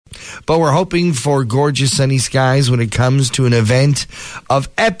but we're hoping for gorgeous sunny skies when it comes to an event of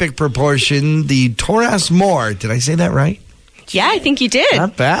epic proportion, the Turas More. Did I say that right? Yeah, I think you did.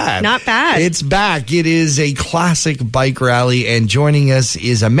 Not bad. Not bad. It's back. It is a classic bike rally, and joining us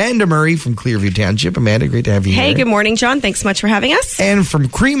is Amanda Murray from Clearview Township. Amanda, great to have you here. Hey, good morning, John. Thanks so much for having us. And from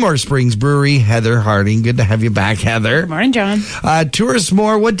Creemore Springs Brewery, Heather Harding. Good to have you back, Heather. Good morning, John. Turas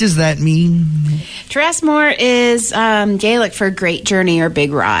More, what does that mean? Turas More is Gaelic for great journey or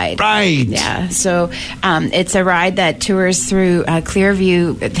big ride. Right. Yeah, so it's a ride that tours through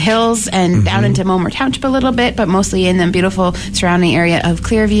Clearview hills and down into Mulmer Township a little bit, but mostly in the beautiful surrounding area of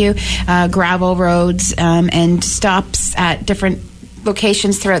Clearview, gravel roads, and stops at different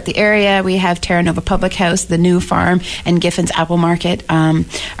locations throughout the area. We have Terra Nova Public House, the New Farm, and Giffin's Apple Market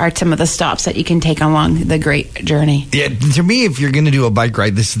are some of the stops that you can take along the great journey. Yeah, to me, if you're going to do a bike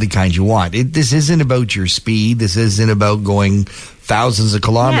ride, this is the kind you want. This isn't about your speed. This isn't about going thousands of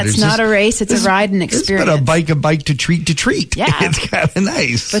kilometers. Yeah, it's not a race. It's a ride and experience. It's about a bike to treat. Yeah. It's kind of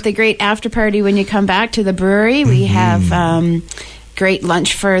nice. With a great after party when you come back to the brewery. We have great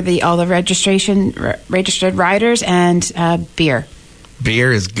lunch for all the registered riders and beer.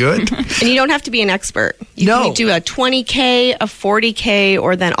 Beer is good. And you don't have to be an expert. You No. can do a 20K, a 40K,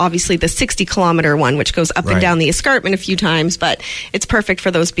 or then obviously the 60-kilometer one, which goes up and down the escarpment a few times, but it's perfect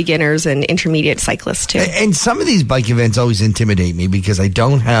for those beginners and intermediate cyclists, too. And some of these bike events always intimidate me because I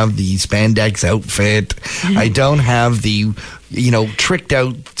don't have the spandex outfit. I don't have the tricked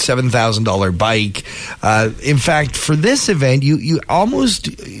out $7,000 bike. In fact, for this event,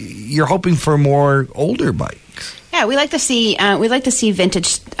 you're hoping for more older bikes. Yeah, we like to see vintage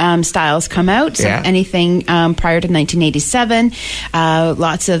styles come out. So anything prior to 1987.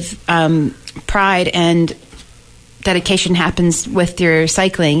 Lots of pride and dedication happens with your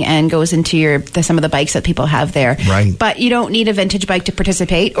cycling and goes into some of the bikes that people have there. Right. But you don't need a vintage bike to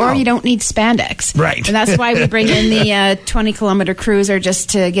participate, or you don't need spandex. Right. And that's why we bring in the 20-kilometer cruiser just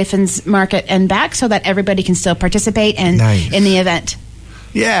to Giffin's Market and back, so that everybody can still participate in the event.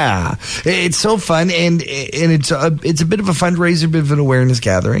 Yeah, it's so fun, and it's a bit of a fundraiser, a bit of an awareness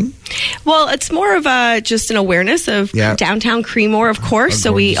gathering. Well, it's more of just an awareness of downtown Creemore, of course.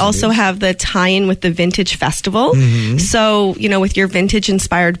 So we also have the tie-in with the Vintage Festival. So, with your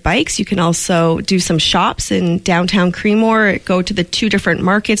vintage-inspired bikes, you can also do some shops in downtown Creemore, go to the two different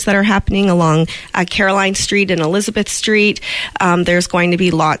markets that are happening along Caroline Street and Elizabeth Street. There's going to be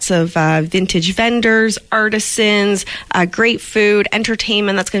lots of vintage vendors, artisans, great food, entertainment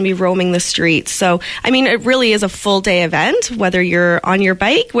that's going to be roaming the streets. So, it really is a full day event, whether you're on your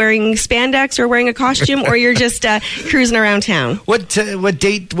bike wearing spandex or wearing a costume, or you're just cruising around town. What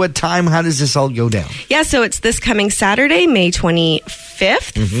date, what time, how does this all go down? Yeah, so it's this coming Saturday, May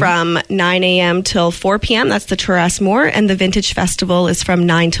 25th, from 9 a.m. till 4 p.m. That's the Turas More, and the Vintage Festival is from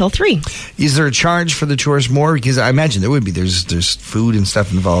 9 till 3. Is there a charge for the Turas More? Because I imagine there would be. There's food and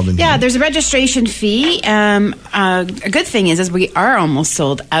stuff involved in here. There's a registration fee. A good thing is we are almost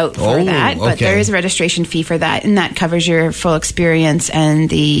sold out for that, but there is a registration fee for that, and that covers your full experience and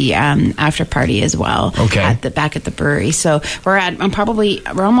the after party as well. Back at the brewery. So we're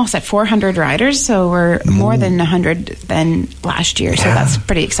almost at 400 riders, so we're more than 100 than last year. So that's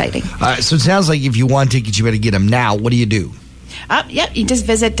pretty exciting. So it sounds like if you want tickets, you better get them now. What do you do? You just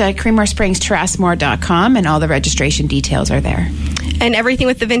visit Creemore Springs Turasmore.com, and all the registration details are there. And everything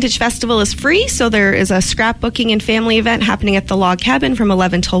with the Vintage Festival is free, so there is a scrapbooking and family event happening at the Log Cabin from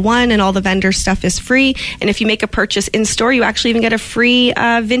 11 till 1, and all the vendor stuff is free. And if you make a purchase in-store, you actually even get a free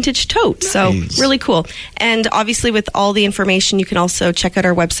vintage tote. Nice. So really cool. And obviously with all the information, you can also check out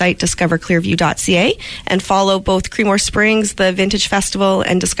our website, discoverclearview.ca, and follow both Creemore Springs, the Vintage Festival,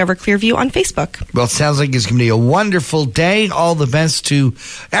 and Discover Clearview on Facebook. Well, it sounds like it's going to be a wonderful day. All the best to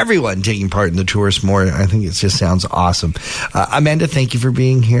everyone taking part in the Turas More. I think it just sounds awesome. Amanda, thank you for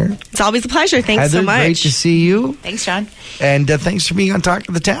being here. It's always a pleasure. Thanks Heather, so much. Great to see you. Thanks, John. And thanks for being on Talk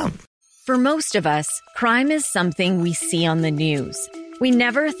of the Town. For most of us, crime is something we see on the news. We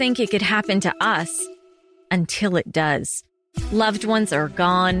never think it could happen to us until it does. Loved ones are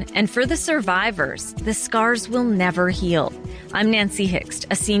gone, and for the survivors, the scars will never heal. I'm Nancy Hixt,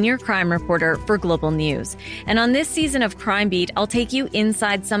 a senior crime reporter for Global News. And on this season of Crime Beat, I'll take you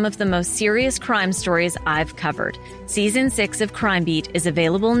inside some of the most serious crime stories I've covered. Season 6 of Crime Beat is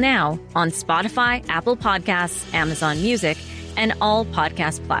available now on Spotify, Apple Podcasts, Amazon Music, and all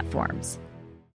podcast platforms.